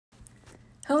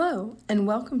Hello, and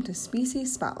welcome to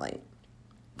Species Spotlight.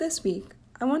 This week,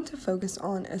 I want to focus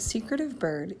on a secretive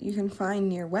bird you can find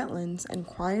near wetlands and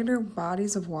quieter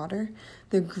bodies of water,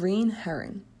 the green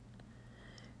heron.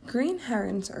 Green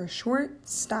herons are short,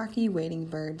 stocky wading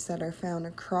birds that are found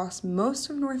across most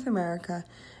of North America,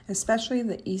 especially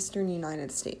the eastern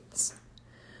United States.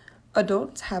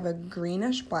 Adults have a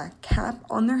greenish-black cap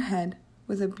on their head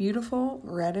with a beautiful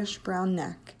reddish-brown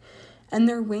neck, and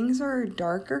their wings are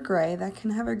darker gray that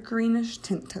can have a greenish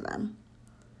tint to them.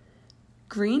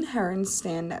 Green herons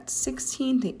stand at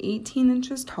 16 to 18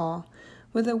 inches tall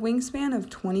with a wingspan of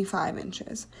 25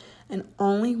 inches and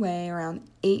only weigh around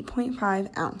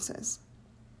 8.5 ounces.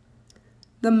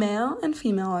 The male and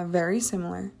female are very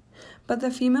similar, but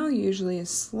the female usually is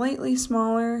slightly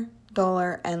smaller,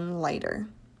 duller, and lighter.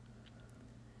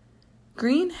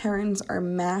 Green herons are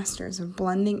masters of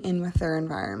blending in with their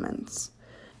environments.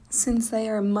 Since they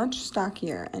are much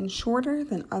stockier and shorter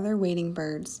than other wading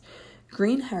birds,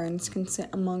 green herons can sit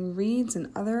among reeds and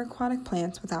other aquatic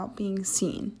plants without being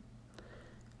seen.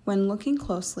 When looking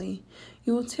closely,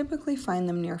 you will typically find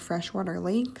them near freshwater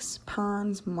lakes,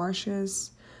 ponds,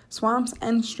 marshes, swamps,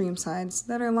 and streamsides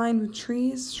that are lined with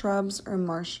trees, shrubs, or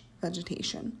marsh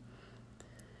vegetation.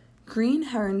 Green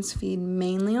herons feed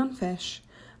mainly on fish,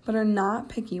 but are not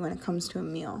picky when it comes to a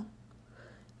meal.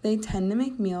 They tend to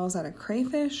make meals out of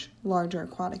crayfish, larger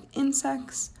aquatic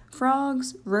insects,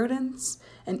 frogs, rodents,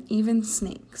 and even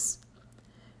snakes.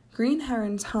 Green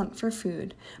herons hunt for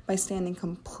food by standing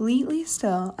completely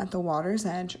still at the water's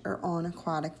edge or on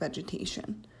aquatic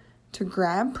vegetation. To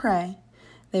grab prey,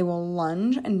 they will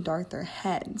lunge and dart their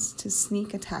heads to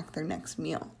sneak attack their next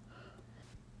meal.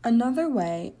 Another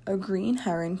way a green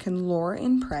heron can lure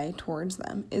in prey towards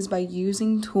them is by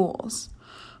using tools.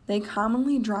 They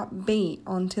commonly drop bait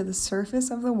onto the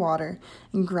surface of the water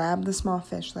and grab the small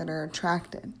fish that are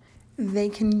attracted. They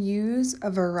can use a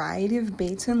variety of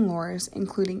baits and lures,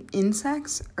 including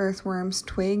insects, earthworms,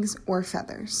 twigs, or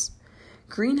feathers.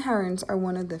 Green herons are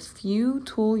one of the few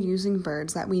tool-using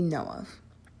birds that we know of.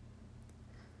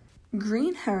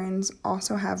 Green herons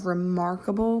also have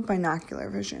remarkable binocular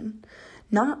vision.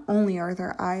 Not only are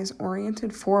their eyes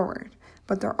oriented forward,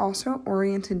 but they're also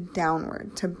oriented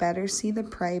downward to better see the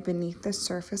prey beneath the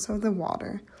surface of the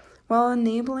water, while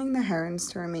enabling the herons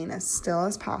to remain as still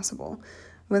as possible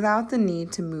without the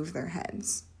need to move their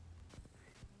heads.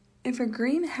 If a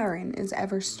green heron is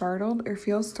ever startled or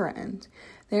feels threatened,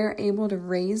 they are able to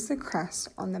raise the crest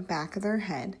on the back of their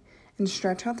head and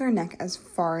stretch out their neck as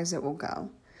far as it will go.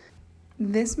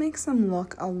 This makes them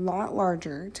look a lot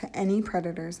larger to any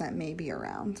predators that may be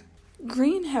around.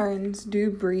 Green herons do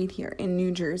breed here in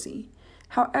New Jersey.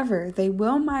 However, they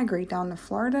will migrate down to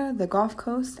Florida, the Gulf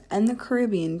Coast, and the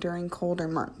Caribbean during colder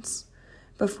months,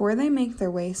 before they make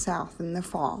their way south in the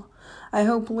fall. I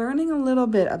hope learning a little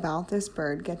bit about this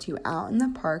bird gets you out in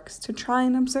the parks to try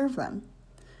and observe them.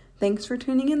 Thanks for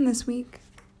tuning in this week.